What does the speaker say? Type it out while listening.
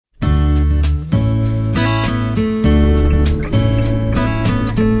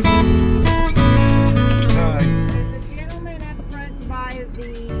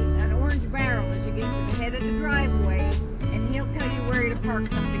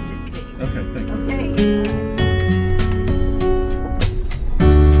Okay, thank you. Okay.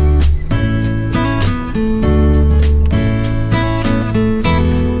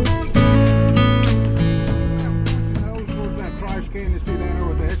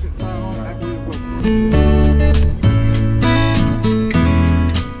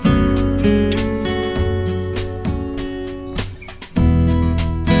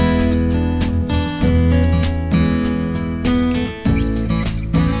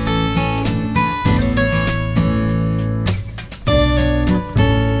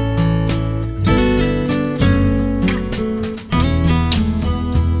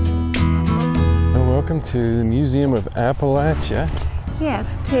 Welcome to the Museum of Appalachia.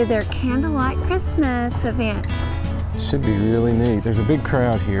 Yes, to their Candlelight Christmas event. Should be really neat. There's a big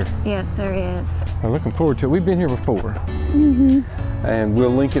crowd here. Yes, there is. I'm looking forward to it. We've been here before. And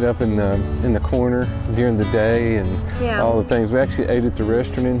we'll link it up in the corner during the day and all the things. We actually ate at the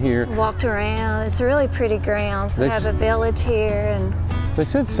restaurant in here. Walked around. It's a really pretty grounds. They have a village here, and they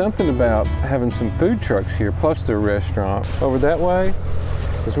said something about having some food trucks here, plus their restaurant. Over that way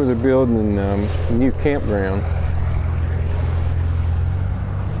is where they're building a new campground.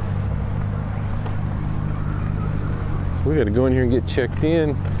 So we got to go in here and get checked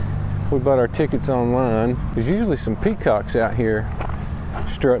in. We bought our tickets online. There's usually some peacocks out here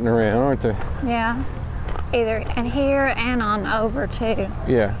strutting around, aren't there? yeah, either in here and on over too.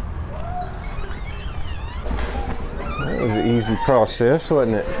 Yeah. That was an easy process,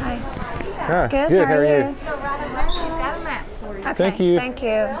 wasn't it? Hi. Ah, Good. How are you? He's got a map for you. Okay, Thank you. Thank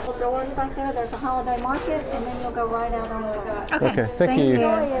you. Doors back there. There's a holiday market, and then you'll go right out on the Okay. Thank you.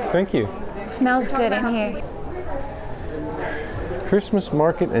 Thank you. Smells good in here. Christmas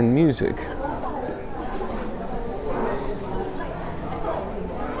market and music.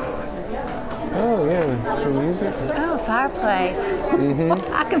 Oh yeah, some music. Oh, fireplace.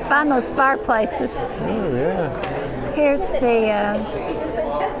 I can find those fireplaces. Oh yeah. Here's the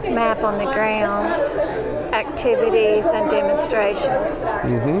map on the grounds, activities and demonstrations.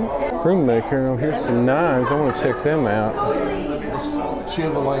 Broommaker. Oh, here's some knives. I want to check them out.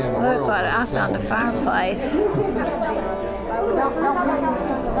 Look what I found, a fireplace.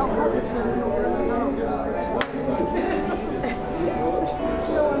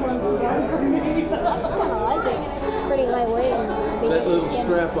 pretty lightweight. That little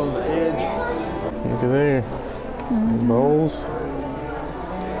strap on the edge. Look at there. Some bowls.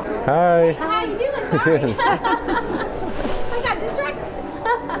 Hi. How you doing? Sorry. I got distracted.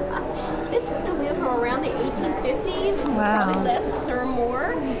 This is a wheel from around the 1850s, Wow. probably less or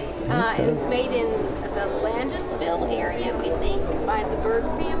more. It was made in the Landisville area, we think, by the Berg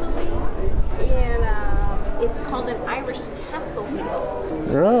family. And it's called an Irish castle wheel.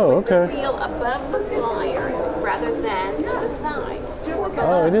 Oh, okay. The wheel above the flyer rather than to the side.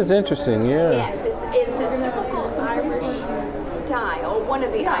 Oh, it is interesting, yeah. Yes, it's a typical Irish style, one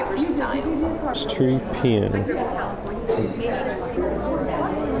of the Irish styles. Tree pin.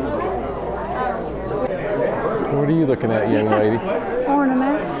 What are you looking at, young lady?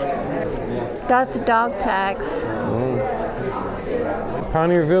 Ornaments. That's dog tags.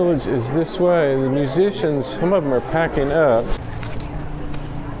 Pioneer Village is this way. The musicians, some of them are packing up.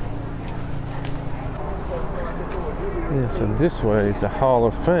 Yeah, so this way is the Hall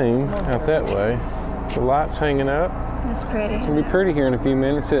of Fame, out that way. The lights hanging up. That's pretty. It's gonna be pretty here in a few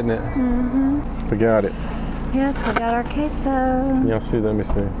minutes, isn't it? We got it. Yes, we got our queso. Y'all see, let me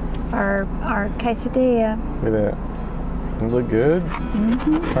see. Our quesadilla. Look at that. It look good?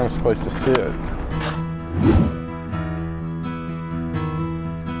 Kind of supposed to sit.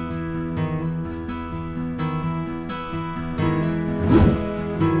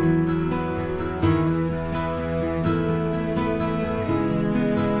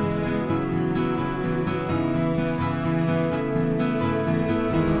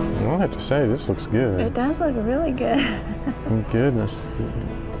 I have to say, this looks good. It does look really good. Oh, goodness.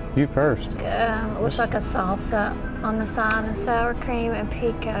 You first. Looks like a salsa on the side and sour cream and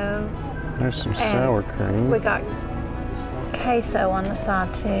pico. There's some sour cream. We got queso on the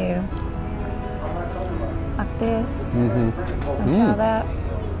side too. Like this. Try that.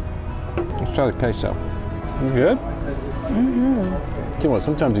 Let's try the queso. Good? Tell you what,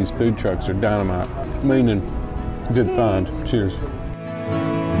 sometimes these food trucks are dynamite. Meaning, good find. Cheers.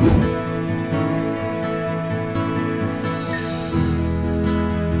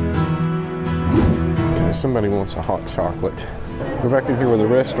 Okay, somebody wants a hot chocolate. Go back in here where the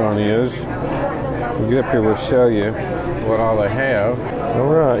restaurant is. We'll get up here, we'll show you what all they have. All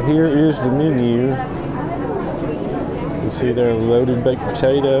right, here is the menu. You see there, loaded baked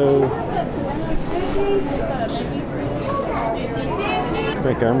potato. I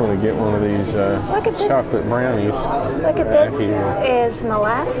think I'm going to get one of these Look at this. chocolate brownies. Look at right this here. is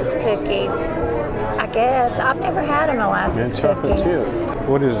molasses cookie. I guess. I've never had a And molasses chocolate cookie. chip.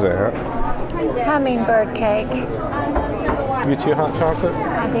 What is that? Hummingbird cake. Get you a hot chocolate?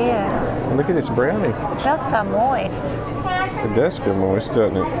 I did. And look at this brownie. It feels so moist. It does feel moist,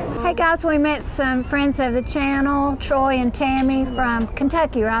 doesn't it? Hey guys, we met some friends of the channel, Troy and Tammy from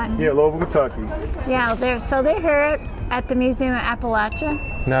Kentucky, right? Yeah, Louisville, Kentucky. Yeah, they're here at the Museum of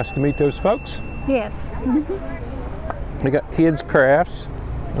Appalachia. Nice to meet those folks. Yes. We got kids' crafts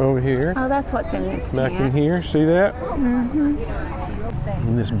over here. Oh, that's what's in this Back in tent. here, see that? Mm-hmm.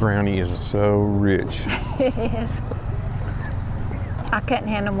 And this brownie is so rich. It is. I couldn't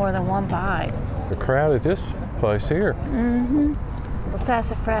handle more than one bite. The crowd at this place here. Mm-hmm. Well,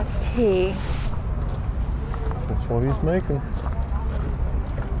 sassafras tea. That's what he's making.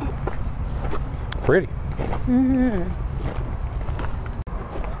 Pretty. Mm-hmm.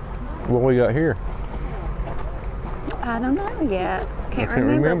 What we got here? I don't know yet. I can't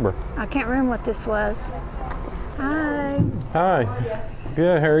remember. I can't remember what this was. Hi. Hi.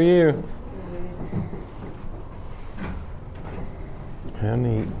 Good, how are you? How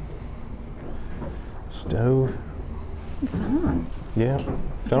neat. Stove. It's on. Yeah,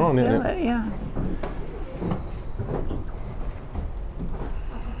 it's on, isn't Feel it? it, yeah.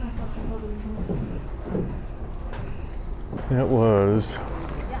 That was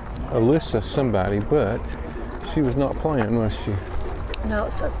Alyssa somebody, but she was not playing, was she? No,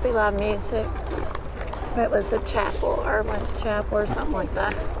 it's supposed to be live music. It was the chapel, Irvin's Chapel or something like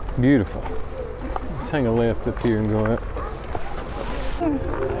that. Beautiful. Let's hang a left up here and go up.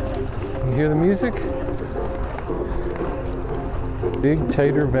 You hear the music? Big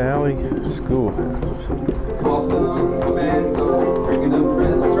Tater Valley Schoolhouse. Boston, Commando, bringing up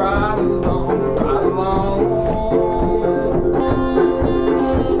Christmas right along, right along.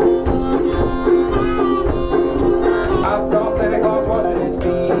 I saw Santa Claus washing his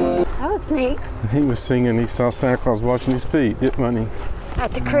feet. That was neat. He was singing, he saw Santa Claus washing his feet, didn't he?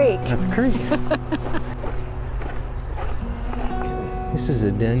 At the creek. At the creek. This is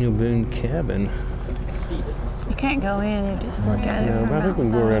a Daniel Boone cabin. You can't go in, you just look at it. No, from but I think we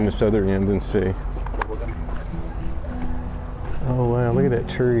can go around outside. this other end and see. Oh wow, look at that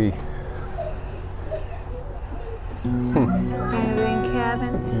tree. Boone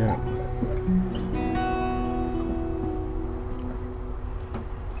cabin. Yeah.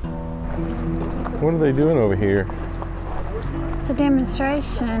 What are they doing over here? It's a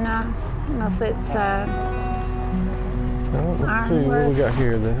demonstration. I don't know if it's Oh, let's see what we got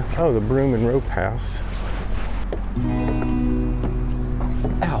here. The broom and rope house.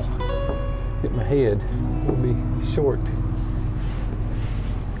 Ow! Hit my head. It'll be short.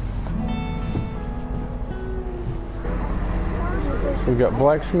 So we got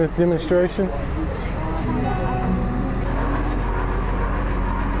blacksmith demonstration.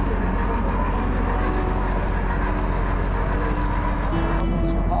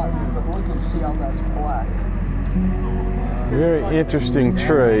 Very interesting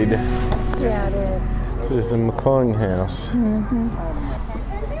trade. Yeah, it is. This is the McClung house. And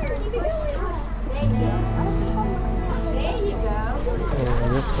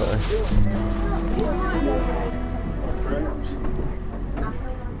this way.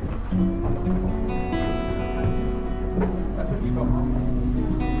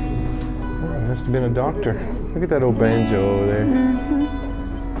 Oh, must have been a doctor. Look at that old banjo over there.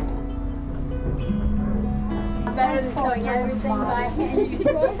 Better than sewing everything by hand.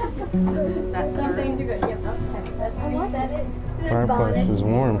 That's some things are good. Yep. That's reset it. Fireplace is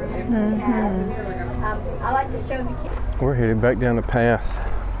warm. I like to show the kids. We're headed back down the path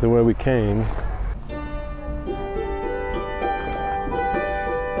the way we came.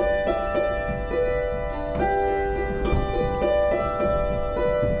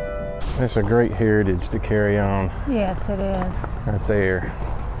 That's a great heritage to carry on Yes, it is. right there.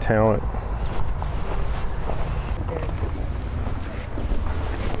 Talent.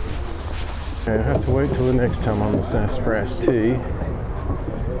 Okay, I have to wait till the next time on the sassafras tea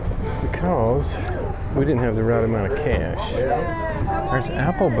because we didn't have the right amount of cash. There's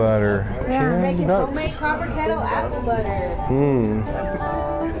apple butter, $10. Copper kettle apple butter. Mmm.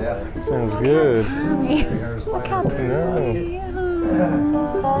 Sounds good. Look how tiny.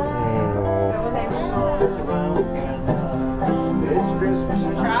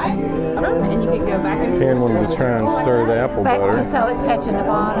 No. And you can go back and Ken wanted to try and stir the apple But butter. just so it's touching the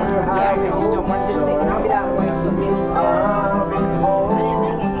bottom. yeah, because you just don't want to just sit and knock it out of the way. So you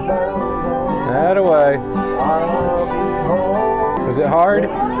That away. Was it hard?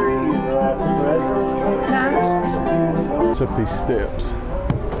 No? It's up these steps.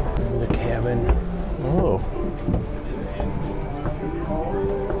 The cabin. Oh.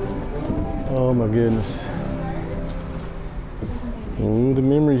 Oh my goodness. Ooh, the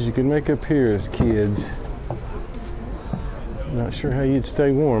memories you can make up here as kids. Not sure how you'd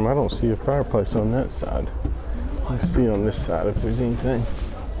stay warm. I don't see a fireplace on that side. Let's see on this side if there's anything.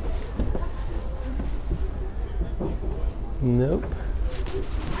 Nope.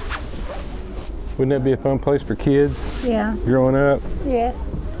 Wouldn't that be a fun place for kids Yeah. growing up? Yes.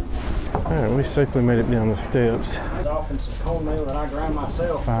 All right, we safely made it down the steps. Often some cornmeal that I grind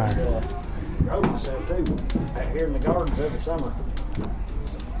myself. Fire. Grow myself too. Out here in the gardens every summer.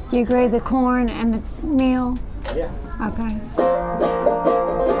 Do you grade the corn and the meal? Yeah. Okay.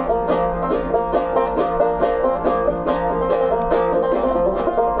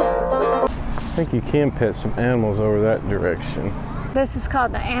 I think you can pet some animals over that direction. This is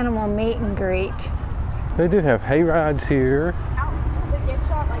called the animal meet and greet. They do have hay rides here. The gift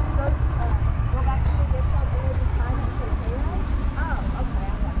shop, like go back to the gift shop and we'll just sign up for the payroll. Oh,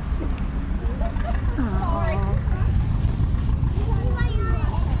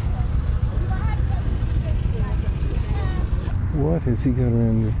 What has he got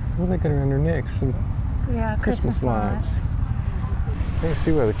around there? What they got around their necks? Some Yeah, Christmas lights. I can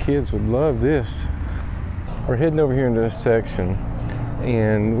see why the kids would love this. We're heading over here into this section,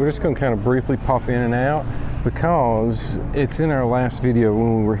 and we're just going to kind of briefly pop in and out because it's in our last video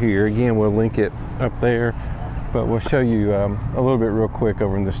when we were here. Again, we'll link it up there, but we'll show you a little bit real quick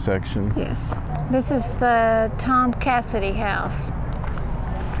over in this section. Yes. This is the Tom Cassidy house.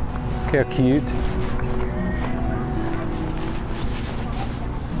 Look how cute.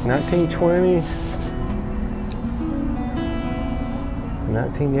 1920,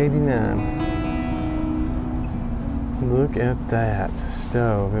 1989. Look at that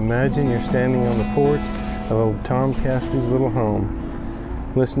stove. Imagine you're standing on the porch of old Tom Cassidy's little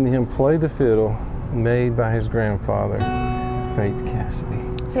home, listening to him play the fiddle made by his grandfather, Faith Cassidy.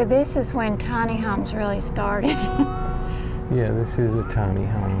 So this is when tiny homes really started. Yeah, this is a tiny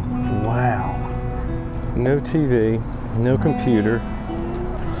home. Wow. No TV, no computer,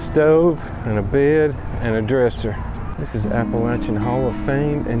 stove and a bed and a dresser. This is Appalachian Hall of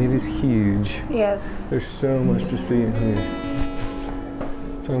Fame, and it is huge. Yes. There's so much to see in here.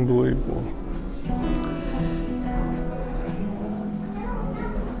 It's unbelievable.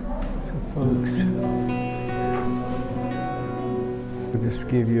 So folks, we'll just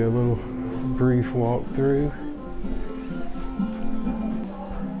give you a little brief walk through.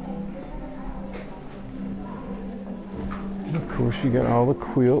 And of course, you got all the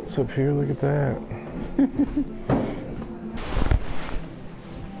quilts up here. Look at that.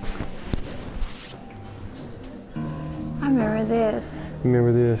 I remember this.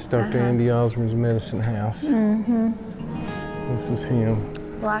 Remember this, Dr. Andy Osborne's medicine house. Mm-hmm. This was him.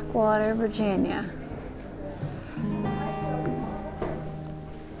 Blackwater, Virginia.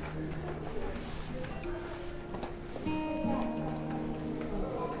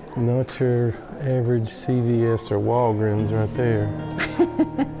 Not your average CVS or Walgreens right there.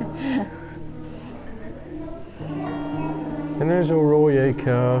 And there's old Roy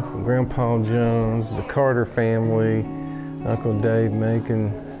Acuff, Grandpa Jones, the Carter family, Uncle Dave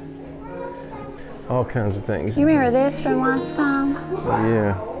making all kinds of things. You remember this from last time?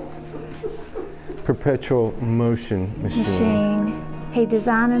 Yeah. Perpetual motion machine. He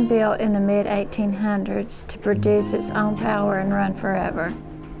designed and built in the mid-1800s to produce its own power and run forever.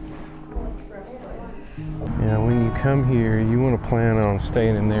 Yeah, when you come here, you want to plan on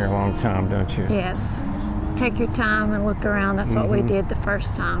staying in there a long time, don't you? Yes. Take your time and look around. That's what we did the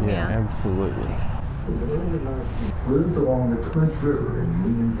first time. Yeah, Yeah. absolutely. Lived along the Clinch River in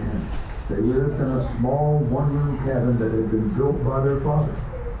Union County. They lived in a small one-room cabin that had been built by their father.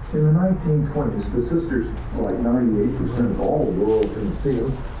 In the 1920s, the sisters, like 98% of all rural Tennessee,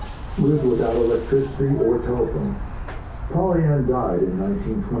 lived without electricity or telephone. Polly Ann died in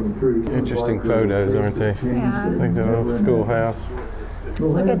 1923. Interesting photos, aren't they? Yeah. Like the old schoolhouse.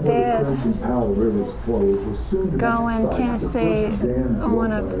 Look at this. Going Tennessee,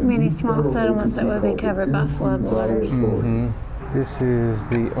 one of many small settlements that would be covered by floodwaters. Mm-hmm. This is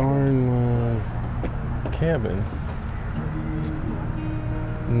the Arnwood Cabin.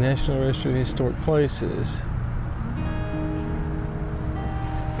 National Register of Historic Places.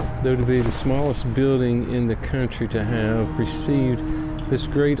 Though to be the smallest building in the country to have received this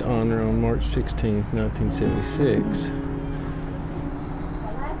great honor on March 16, 1976.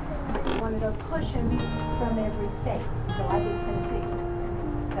 Wanted a cushion from every state, so I did Tennessee.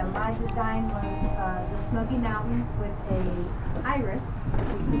 So my design was the Smoky Mountains with a iris,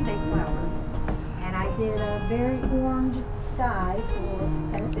 which is the state flower, and I I did a very orange sky for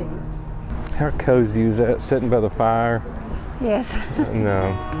Tennessee. How cozy is that, sitting by the fire? Yes.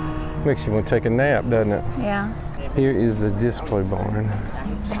 No. Makes you want to take a nap, doesn't it? Yeah. Here is the display barn.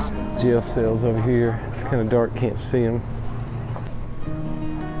 Jail cells over here. It's kind of dark, can't see them.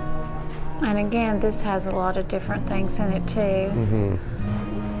 And again, this has a lot of different things in it too. Mm-hmm.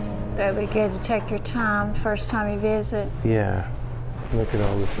 That would be good to take your time first time you visit. Yeah. Look at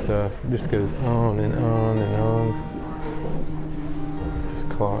all this stuff. It just goes on and on and on. This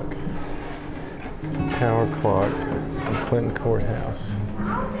clock. Tower clock in Clinton Courthouse.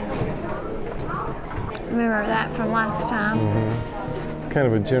 Remember that from last time? Mm-hmm. It's kind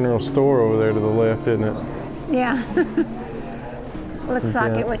of a general store over there to the left, isn't it? Yeah. Looks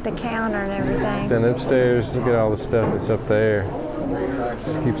like it with the counter and everything. Then upstairs, look at all the stuff that's up there.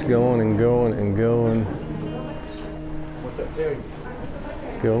 Just keeps going and going and going. What's that tell you?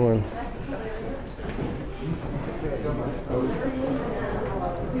 Going.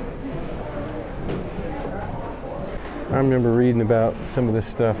 I remember reading about some of this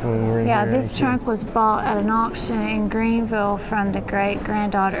stuff when we were in here. Yeah, this trunk was bought at an auction in Greenville from the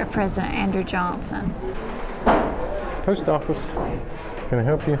great-granddaughter of President Andrew Johnson. Post office. Can I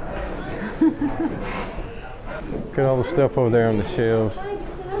help you? Look at all the stuff over there on the shelves.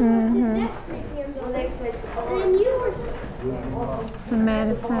 Mm-hmm. Some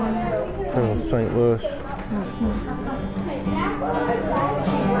medicine. From St. Louis.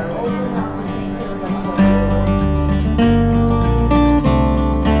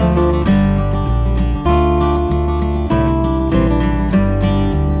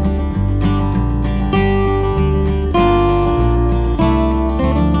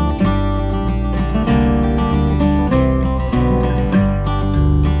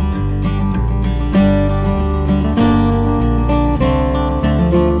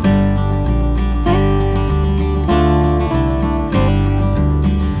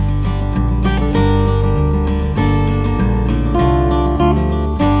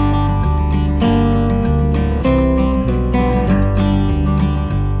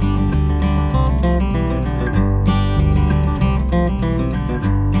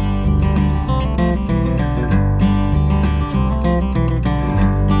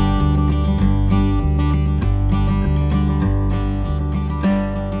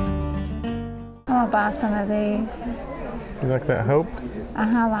 Buy some of these. You like that Hope?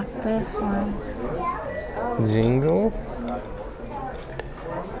 I like this one. Jingle.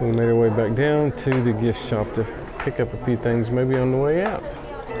 So we made our way back down to the gift shop to pick up a few things maybe on the way out.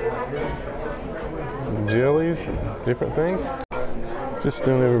 Some jellies, different things. Just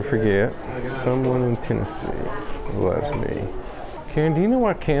don't ever forget, someone in Tennessee loves me. Karen, do you know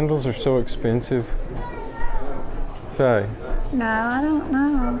why candles are so expensive? Say. No, I don't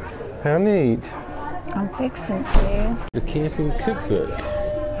know. How neat. I'm fixing to. The camping cookbook.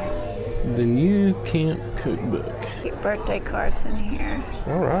 The new camp cookbook. Get birthday cards in here.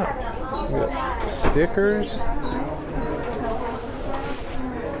 All right. We got stickers.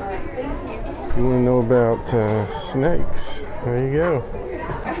 If you want to know about snakes, there you go.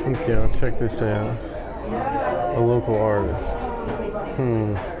 Okay, I'll check this out. A local artist.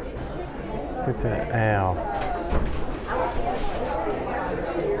 Look at that owl.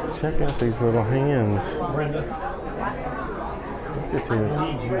 Check out these little hands. Look at this.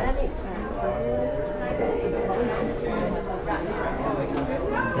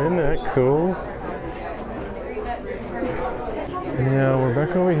 Isn't that cool? Now we're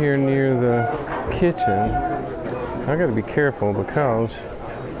back over here near the kitchen. I gotta be careful because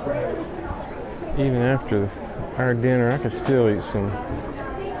even after our dinner, I could still eat some, I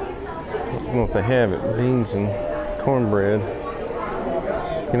don't know if they have it, beans and cornbread.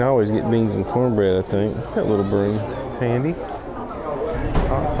 You can always get beans and cornbread, I think. What's that little broom? It's handy.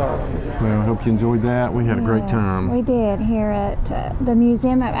 Hot sauces. Well, I hope you enjoyed that. We had a great time. We did here at the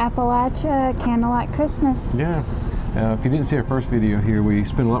Museum of Appalachia, Candlelight Christmas. Yeah. If you didn't see our first video here, we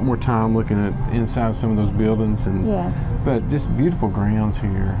spent a lot more time looking at inside some of those buildings, and but just beautiful grounds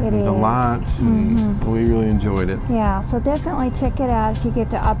here. It is. The lights, and we really enjoyed it. Yeah, so definitely check it out if you get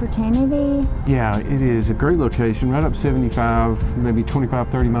the opportunity. Yeah, it is a great location, right up 75, maybe 25,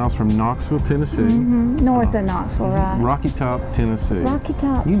 30 miles from Knoxville, Tennessee. North of Knoxville, right? Rocky Top, Tennessee. Rocky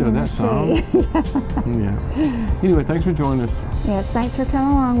Top, You know Tennessee. that song. Yeah. Anyway, thanks for joining us. Yes, thanks for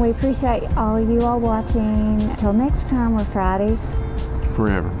coming along. We appreciate all of you all watching. Until next time, we're Fridays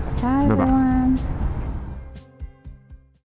Forever. Bye, Bye-bye. everyone.